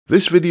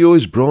This video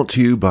is brought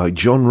to you by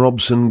John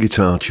Robson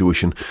Guitar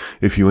Tuition.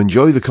 If you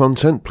enjoy the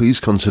content,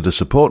 please consider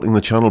supporting the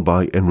channel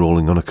by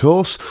enrolling on a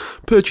course,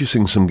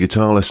 purchasing some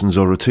guitar lessons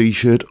or a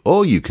t-shirt,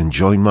 or you can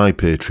join my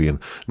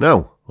Patreon.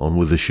 Now, on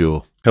with the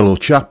show. Hello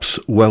chaps,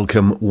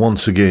 welcome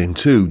once again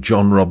to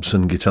John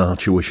Robson Guitar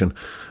Tuition.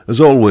 As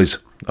always,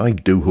 I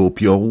do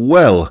hope you're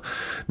well.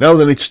 Now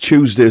then, it's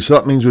Tuesday, so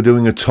that means we're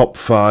doing a top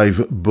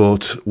 5,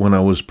 but when I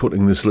was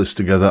putting this list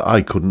together,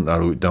 I couldn't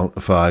narrow it down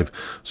to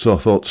 5, so I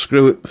thought,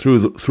 screw it, throw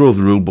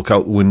the rule book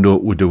out the window,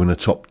 we're doing a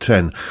top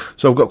 10.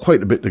 So I've got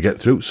quite a bit to get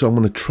through, so I'm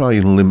going to try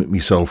and limit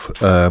myself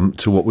to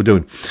what we're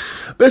doing.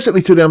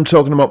 Basically, today I'm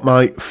talking about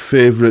my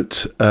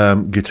favourite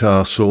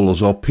guitar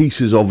solos or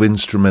pieces of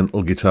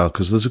instrumental guitar,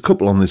 because there's a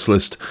couple on this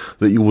list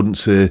that you wouldn't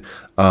say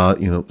are,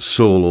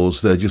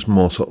 solos. They're just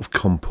more sort of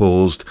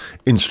composed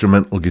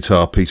instrumental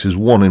guitar pieces,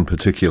 one in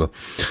particular.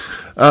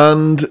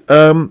 And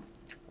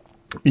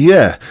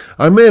yeah,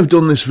 I may have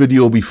done this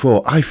video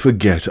before. I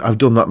forget. I've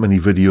done that many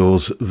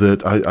videos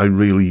that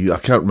I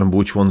can't remember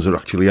which ones are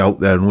actually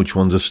out there and which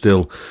ones are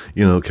still,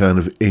 kind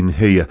of in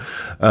here.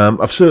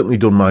 I've certainly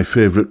done my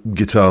favourite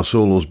guitar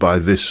solos by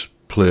this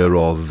player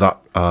or that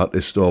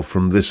artist or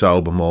from this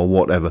album or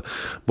whatever,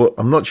 but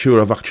I'm not sure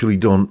I've actually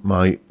done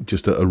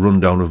just a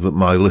rundown of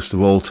my list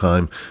of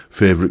all-time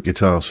favourite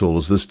guitar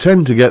solos. There's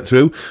 10 to get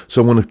through,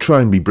 so I'm going to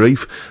try and be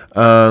brief,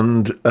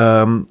 and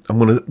I'm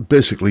going to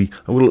basically,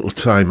 I've got a little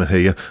timer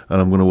here, and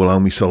I'm going to allow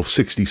myself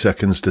 60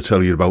 seconds to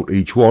tell you about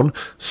each one,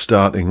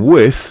 starting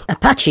with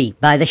Apache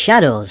by the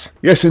Shadows.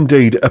 Yes,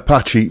 indeed,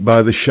 Apache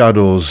by the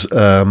Shadows.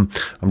 I'm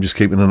just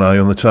keeping an eye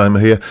on the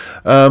timer here.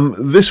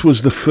 This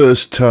was the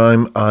first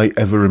time I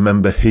ever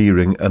remember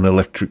hearing an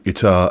electric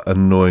guitar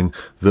and knowing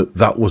that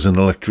that was an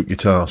electric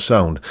guitar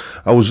sound.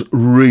 I was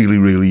really,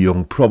 really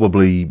young,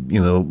 probably,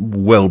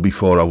 well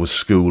before I was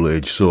school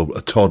age, so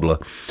a toddler.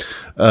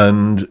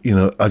 And,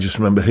 I just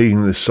remember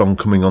hearing this song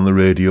coming on the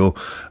radio,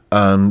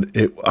 and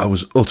I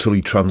was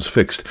utterly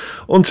transfixed.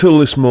 Until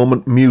this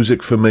moment,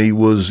 music for me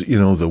was,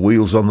 the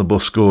wheels on the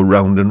bus go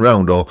round and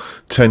round, or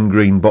 10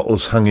 green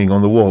bottles hanging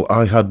on the wall.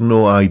 I had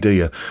no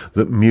idea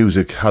that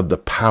music had the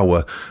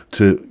power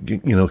to,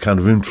 kind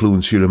of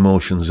influence your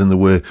emotions in the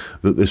way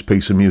that this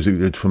piece of music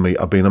did for me.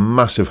 I've been a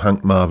massive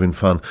Hank Marvin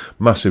fan,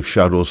 massive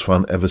Shadows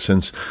fan ever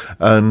since.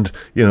 And,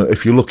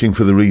 if you're looking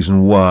for the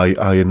reason why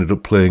I ended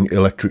up playing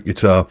electric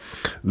guitar,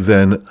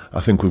 then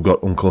I think we've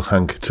got Uncle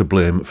Hank to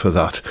blame for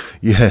that.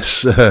 Yes.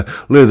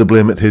 Lay the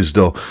blame at his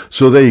door.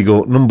 So there you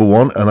go, number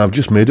 1, and I've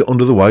just made it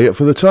under the wire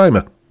for the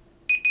timer.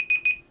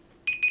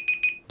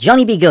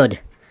 Johnny Be Good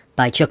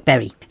by Chuck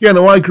Berry. Yeah,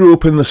 now I grew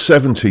up in the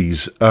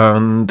 70s,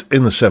 and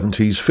in the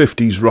 70s,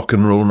 50s rock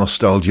and roll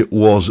nostalgia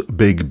was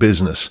big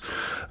business.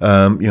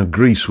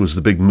 Grease was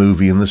the big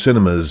movie in the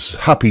cinemas.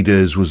 Happy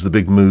Days was the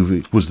big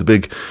movie, was the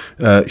big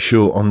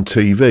show on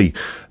TV.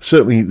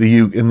 Certainly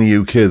in the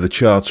UK, the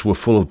charts were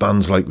full of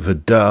bands like The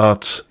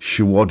Darts,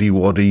 Shawaddy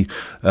Waddy,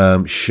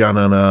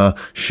 Shanana,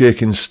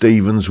 Shakin'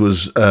 Stevens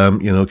was,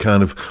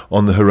 kind of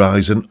on the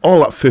horizon. All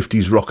that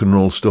 50s rock and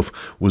roll stuff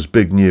was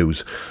big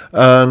news.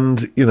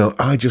 And,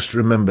 I just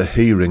remember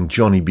hearing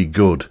Johnny Be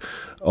Good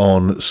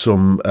on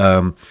some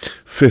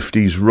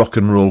 50s rock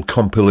and roll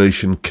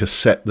compilation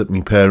cassette that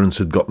my parents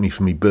had got me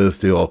for my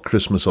birthday or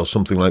Christmas or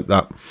something like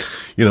that.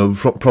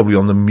 Probably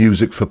on the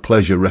Music for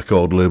Pleasure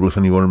record label, if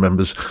anyone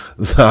remembers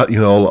that,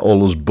 all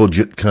those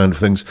budget kind of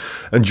things.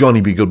 And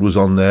Johnny Be Good was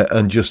on there,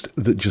 and just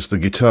the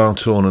guitar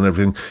tone and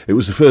everything. It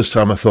was the first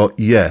time I thought,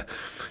 yeah,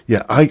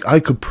 I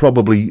could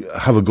probably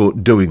have a go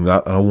at doing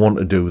that, and I want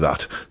to do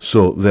that.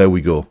 So there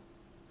we go.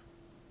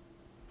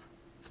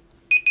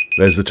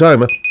 There's the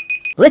timer.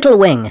 Little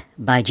Wing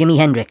by Jimi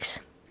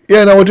Hendrix.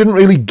 Yeah, no, I didn't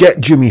really get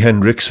Jimi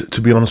Hendrix,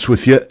 to be honest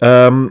with you.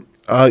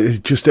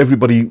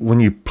 Everybody, when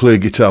you play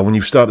guitar, when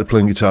you've started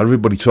playing guitar,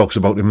 everybody talks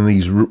about him in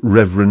these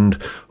reverend,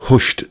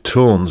 hushed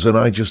tones, and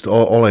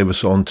all I ever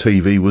saw on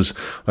TV was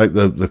like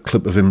the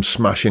clip of him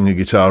smashing a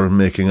guitar and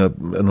making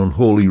an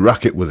unholy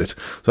racket with it.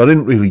 So I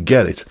didn't really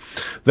get it.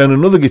 Then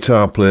another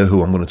guitar player,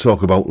 who I'm going to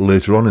talk about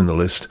later on in the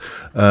list,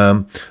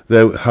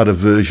 they had a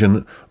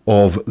version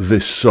of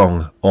this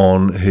song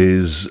on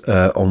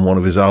one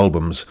of his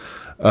albums,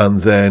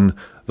 and then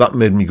that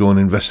made me go and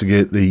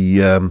investigate the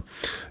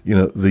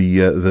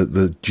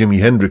Jimi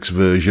Hendrix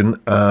version,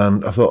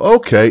 and I thought,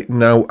 okay,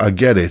 now I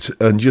get it.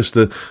 And just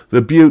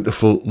the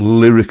beautiful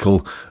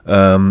lyrical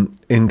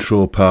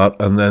intro part,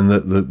 and then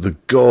the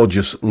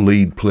gorgeous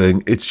lead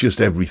playing. It's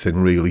just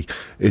everything, really.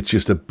 It's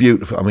just a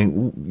beautiful. I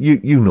mean,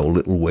 you know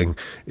Little Wing.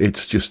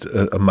 It's just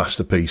a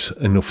masterpiece.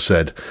 Enough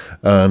said.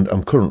 And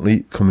I'm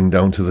currently coming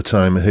down to the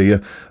timer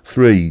here.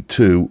 3,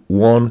 2,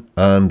 1,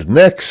 and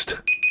next.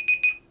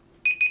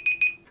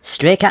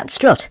 Stray Cat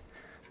Strut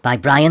by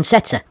Brian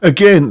Setzer.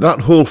 Again,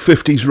 that whole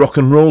 50s rock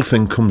and roll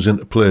thing comes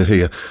into play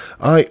here.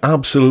 I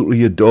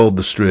absolutely adored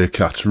the Stray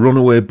Cats.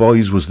 Runaway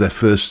Boys was their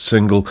first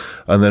single,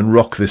 and then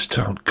Rock This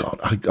Town. God,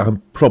 I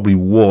probably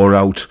wore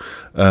out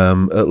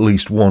at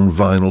least one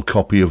vinyl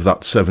copy of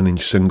that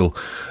 7-inch single.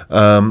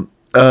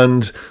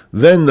 And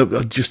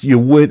then just you're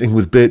waiting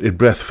with bated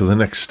breath for the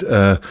next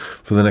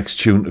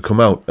tune to come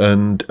out,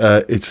 and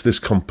it's this.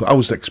 I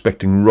was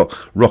expecting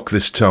Rock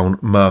This Town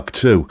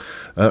Mark II,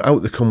 and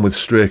out they come with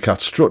Stray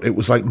Cat Strut. It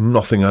was like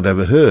nothing I'd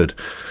ever heard,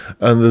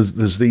 and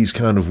there's these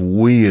kind of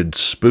weird,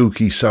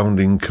 spooky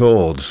sounding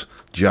chords,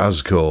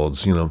 jazz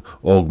chords, you know,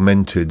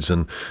 augmenteds,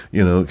 and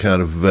you know,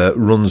 kind of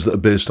runs that are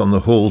based on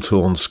the whole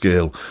tone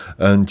scale,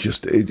 and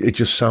just it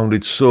just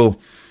sounded so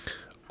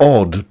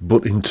odd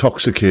but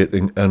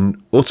intoxicating and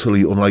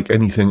utterly unlike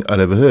anything I'd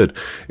ever heard.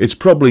 It's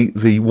probably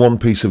the one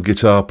piece of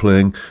guitar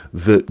playing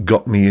that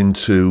got me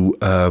into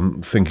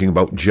thinking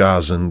about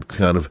jazz and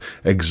kind of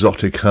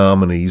exotic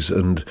harmonies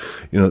and,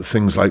 you know,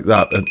 things like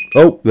that. And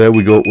oh, there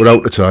we go, we're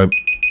out of time.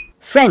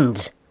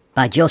 Friends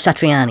by Joe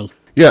Satriani.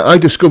 Yeah, I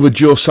discovered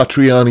Joe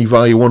Satriani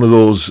via one of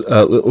those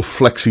little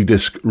flexi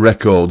disc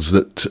records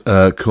that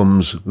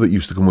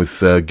used to come with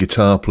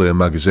Guitar Player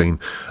magazine.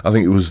 I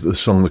think it was the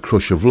song "The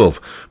Crush of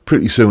Love."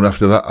 Pretty soon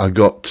after that, I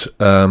got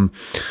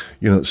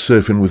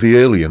Surfing with the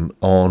Alien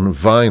on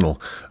vinyl,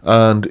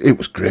 and it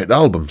was a great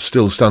album.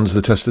 Still stands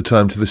the test of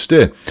time to this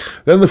day.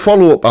 Then the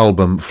follow-up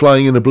album,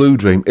 "Flying in a Blue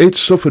Dream," it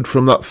suffered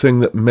from that thing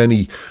that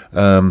many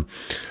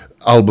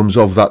albums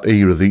of that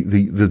era,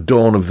 the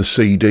dawn of the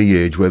CD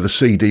age, where the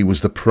CD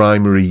was the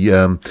primary,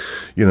 kind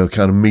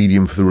of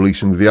medium for the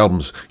releasing of the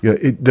albums. You know,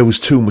 there was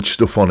too much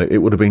stuff on it. It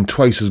would have been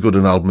twice as good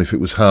an album if it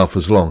was half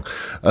as long.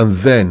 And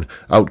then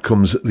out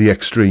comes The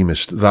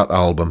Extremist, that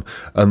album,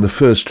 and the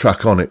first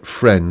track on it,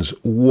 Friends.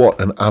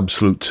 What an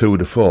absolute tour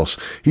de force.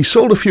 He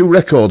sold a few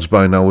records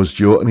by now as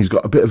Joe, and he's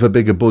got a bit of a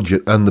bigger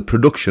budget, and the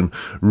production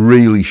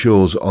really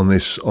shows on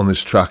this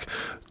track.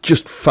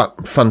 Just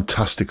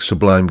fantastic,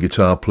 sublime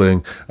guitar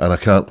playing, and I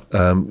can't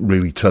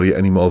really tell you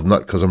any more than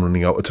that because I'm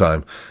running out of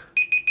time.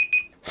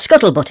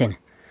 Scuttlebuttin'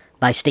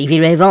 by Stevie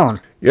Ray Vaughan.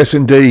 Yes,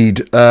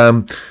 indeed.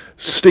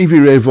 Stevie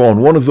Ray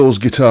Vaughan, one of those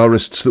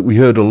guitarists that we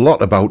heard a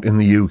lot about in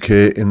the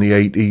UK in the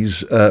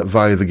 80s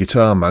via the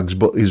guitar mags,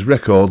 but his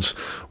records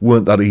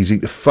weren't that easy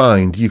to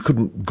find. You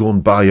couldn't go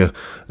and buy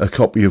a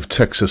copy of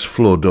Texas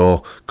Flood,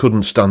 or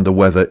Couldn't Stand the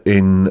Weather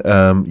in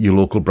your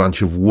local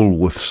branch of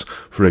Woolworths,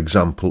 for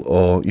example,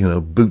 or, you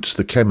know, Boots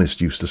the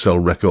Chemist used to sell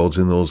records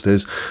in those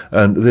days,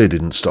 and they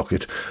didn't stock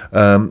it.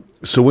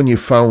 So when you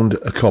found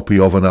a copy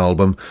of an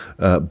album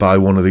by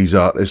one of these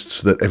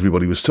artists that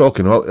everybody was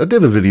talking about, I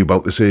did a video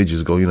about this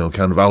ages ago, you know,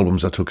 kind of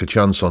albums I took a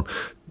chance on.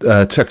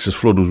 Texas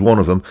Flood was one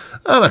of them,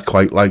 and I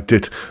quite liked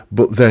it.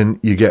 But then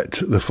you get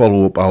the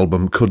follow-up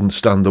album, Couldn't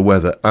Stand the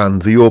Weather,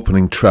 and the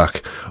opening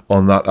track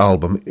on that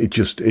album,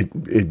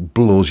 it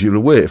blows you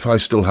away. If I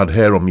still had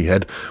hair on my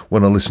head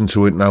when I listen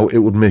to it now, it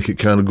would make it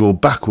kind of go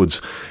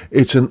backwards.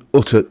 It's an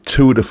utter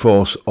tour de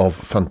force of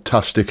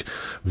fantastic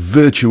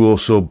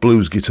virtuoso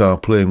blues guitar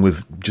playing with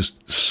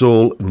just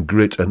soul and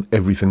grit and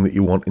everything that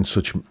you want in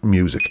such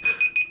music.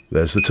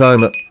 There's the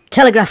timer.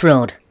 Telegraph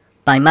Road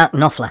by Mark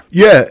Knopfler.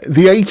 Yeah,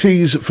 the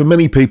 80s for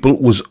many people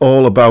was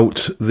all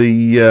about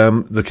the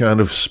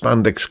kind of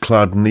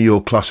spandex-clad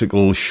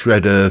neoclassical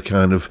shredder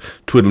kind of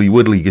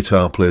twiddly-widdly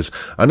guitar players.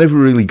 I never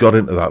really got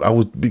into that.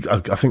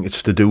 I think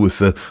it's to do with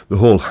the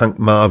whole Hank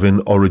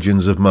Marvin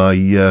origins of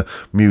my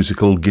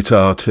musical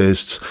guitar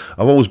tastes.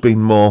 I've always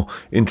been more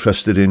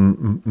interested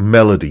in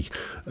melody,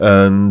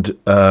 and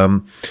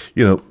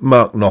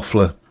Mark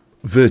Knopfler,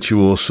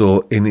 virtuoso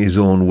in his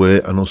own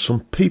way. I know some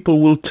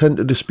people will tend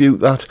to dispute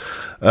that,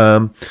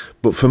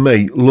 but for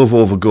me, Love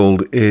Over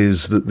Gold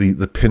is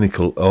the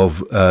pinnacle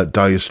of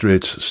Dire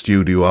Straits'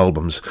 studio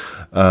albums.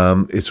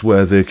 It's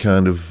where they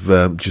kind of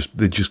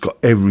they just got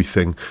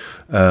everything,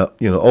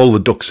 all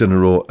the ducks in a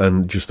row,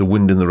 and just the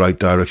wind in the right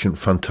direction.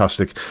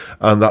 Fantastic.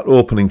 And that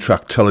opening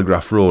track,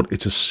 Telegraph Road,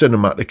 it's a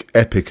cinematic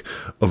epic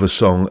of a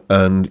song,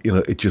 and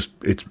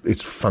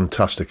it's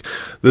fantastic.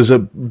 There's a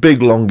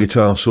big long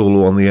guitar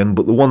solo on the end,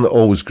 but the one that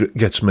always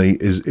gets me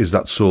is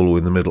that solo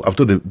in the middle. I've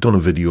done a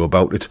video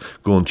about it.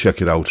 Go and check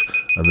it out.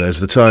 And there's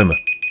the timer.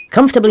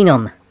 Comfortably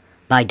Numb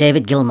by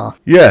David Gilmour.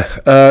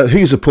 Yeah,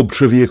 here's a pub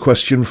trivia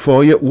question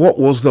for you. What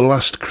was the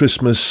last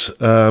Christmas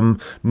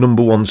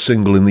 #1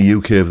 single in the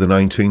UK of the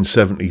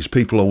 1970s?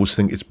 People always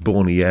think it's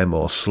Boney M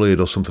or Slade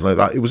or something like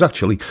that. It was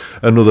actually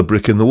Another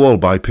Brick in the Wall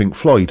by Pink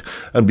Floyd.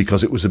 And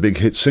because it was a big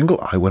hit single,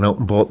 I went out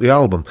and bought the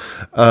album.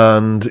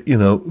 And,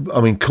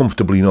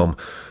 Comfortably Numb.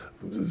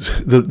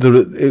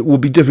 It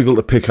would be difficult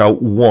to pick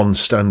out one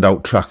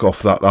standout track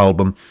off that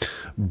album,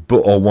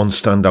 or one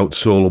standout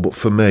solo, but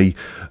for me,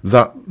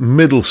 that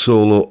middle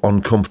solo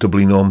on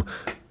Comfortably Numb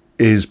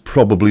is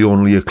probably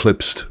only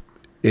eclipsed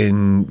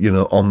in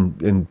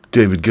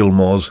David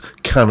Gilmour's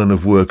canon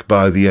of work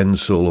by the end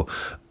solo.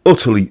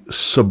 Utterly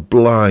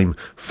sublime,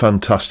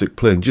 fantastic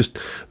playing. Just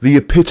the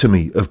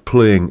epitome of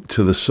playing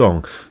to the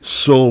song.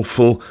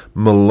 Soulful,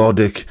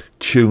 melodic,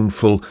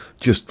 tuneful,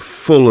 just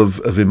full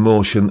of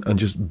emotion, and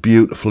just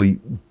beautifully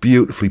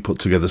put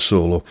together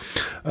solo.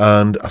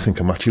 And I think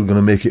I'm actually going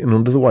to make it in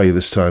under the wire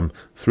this time.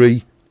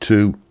 3,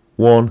 2,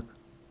 1.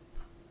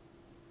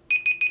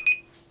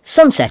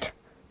 Sunset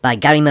by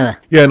Gary Moore.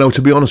 Yeah, now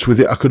to be honest with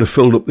you, I could have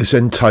filled up this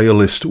entire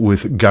list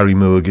with Gary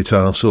Moore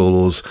guitar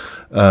solos,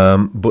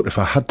 but if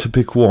I had to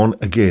pick one,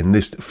 again,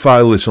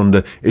 file this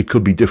under, it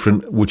could be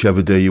different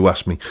whichever day you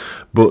ask me,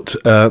 but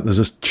there's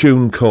a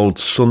tune called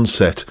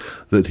Sunset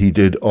that he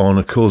did on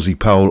a Cozy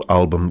Powell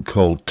album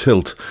called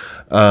Tilt,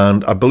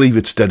 and I believe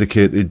it's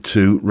dedicated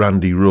to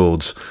Randy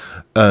Rhoads,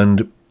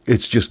 and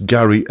it's just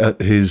Gary at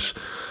his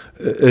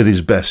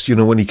best, you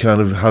know, when he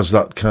kind of has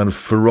that kind of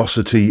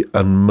ferocity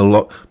and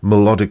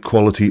melodic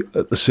quality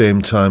at the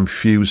same time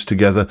fused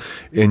together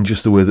in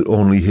just the way that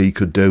only he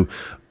could do.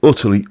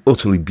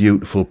 Utterly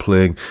beautiful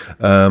playing.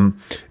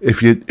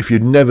 If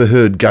you'd never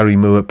heard Gary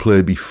Moore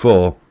play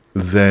before,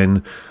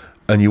 then,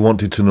 and you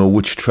wanted to know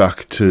which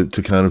track to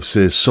kind of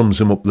say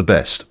sums him up the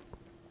best,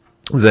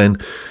 then,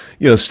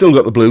 you know, Still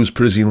Got the Blues,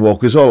 Parisian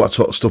Walkers, all that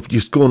sort of stuff.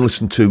 Just go and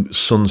listen to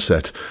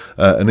Sunset,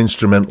 an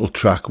instrumental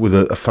track with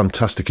a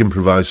fantastic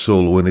improvised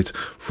solo in it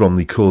from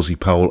the Cozy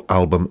Powell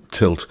album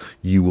Tilt.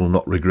 You will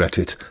not regret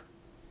it.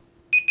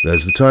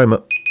 There's the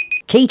timer.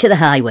 Key to the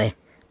Highway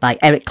by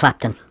Eric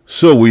Clapton.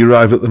 So we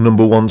arrive at the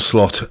number one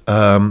slot.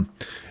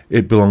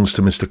 It belongs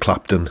to Mr.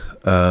 Clapton.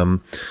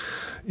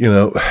 You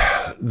know,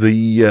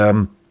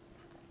 the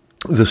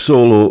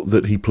solo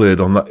that he played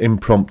on that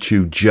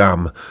impromptu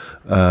jam,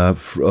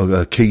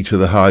 Key to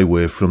the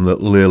Highway from the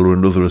Layla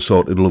and Other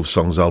Assorted Love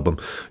Songs album,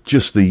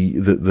 just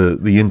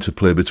the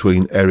interplay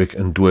between Eric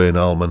and Duane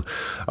Allman.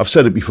 I've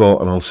said it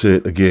before and I'll say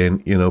it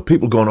again, you know,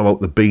 people going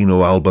about the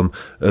Beano album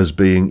as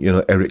being, you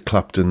know, Eric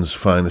Clapton's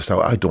finest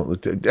hour. I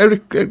don't.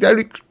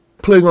 Eric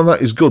playing on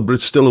that is good, but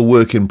it's still a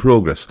work in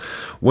progress.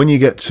 When you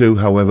get to,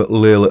 however,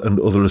 Layla and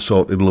Other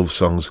Assorted Love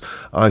Songs,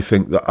 I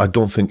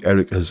don't think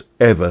Eric has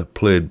ever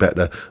played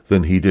better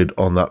than he did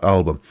on that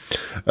album.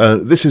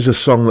 This is a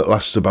song that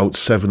lasts about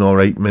 7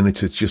 or 8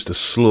 minutes. It's just a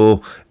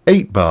slow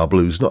 8-bar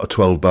blues, not a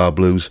 12-bar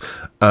blues,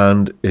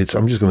 and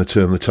I'm just going to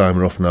turn the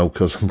timer off now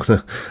because I'm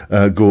going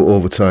to go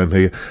over time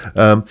here.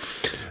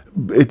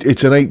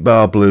 It's an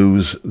 8-bar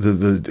blues.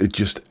 It's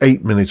just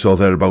 8 minutes or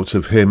thereabouts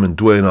of him and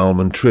Duane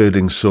Allman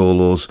trading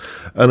solos,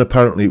 and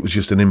apparently it was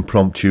just an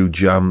impromptu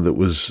jam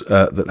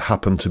that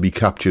happened to be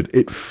captured.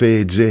 It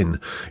fades in.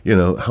 You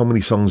know, how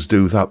many songs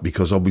do that?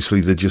 Because obviously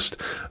they just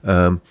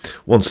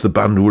once the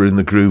band were in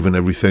the groove and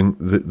everything,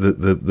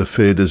 the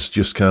faders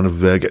just kind of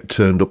get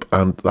turned up,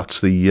 and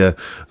that's the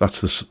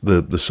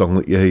song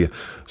that you hear.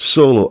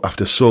 Solo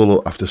after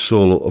solo after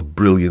solo of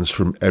brilliance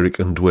from Eric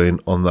and Duane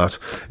on that.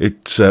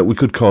 We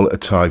could call it a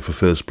tie for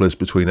first place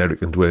between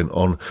Eric and Duane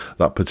on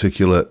that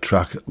particular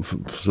track.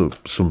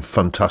 Some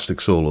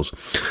fantastic solos.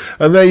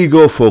 And there you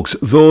go, folks.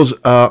 Those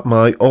are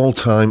my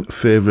all-time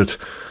favourite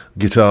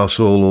guitar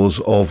solos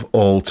of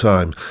all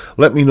time.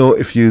 Let me know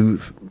if you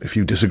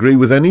disagree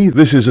with any.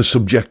 This is a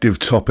subjective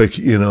topic,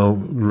 you know,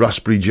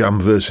 raspberry jam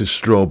versus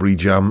strawberry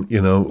jam,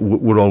 you know,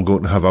 we're all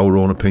going to have our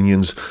own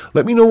opinions.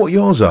 Let me know what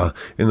yours are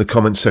in the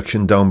comment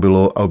section down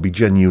below. I'll be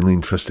genuinely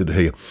interested to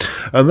hear.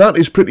 And that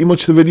is pretty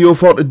much the video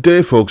for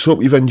today, folks.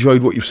 Hope you've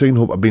enjoyed what you've seen.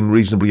 Hope I've been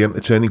reasonably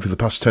entertaining for the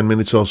past 10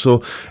 minutes or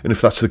so. And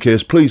if that's the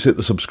case, please hit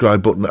the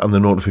subscribe button and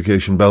the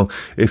notification bell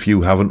if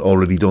you haven't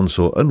already done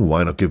so. And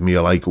why not give me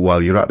a like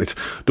while you're at it?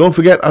 Don't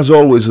forget, as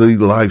always, the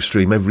live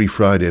stream every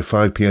Friday,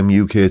 5 PM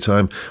UK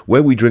time,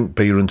 where we drink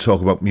beer and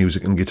talk about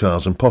music and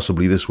guitars, and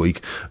possibly this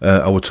week,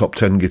 our top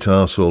 10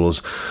 guitar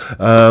solos.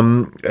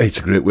 It's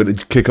a great way to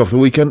kick off the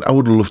weekend. I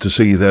would love to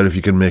see you there if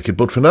you can make it.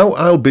 But for now,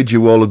 I'll bid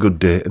you all a good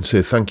day and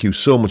say thank you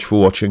so much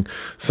for watching.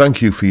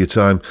 Thank you for your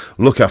time.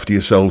 Look after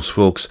yourselves,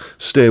 folks.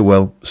 Stay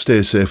well,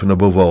 stay safe, and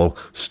above all,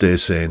 stay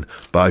sane.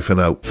 Bye for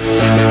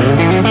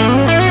now.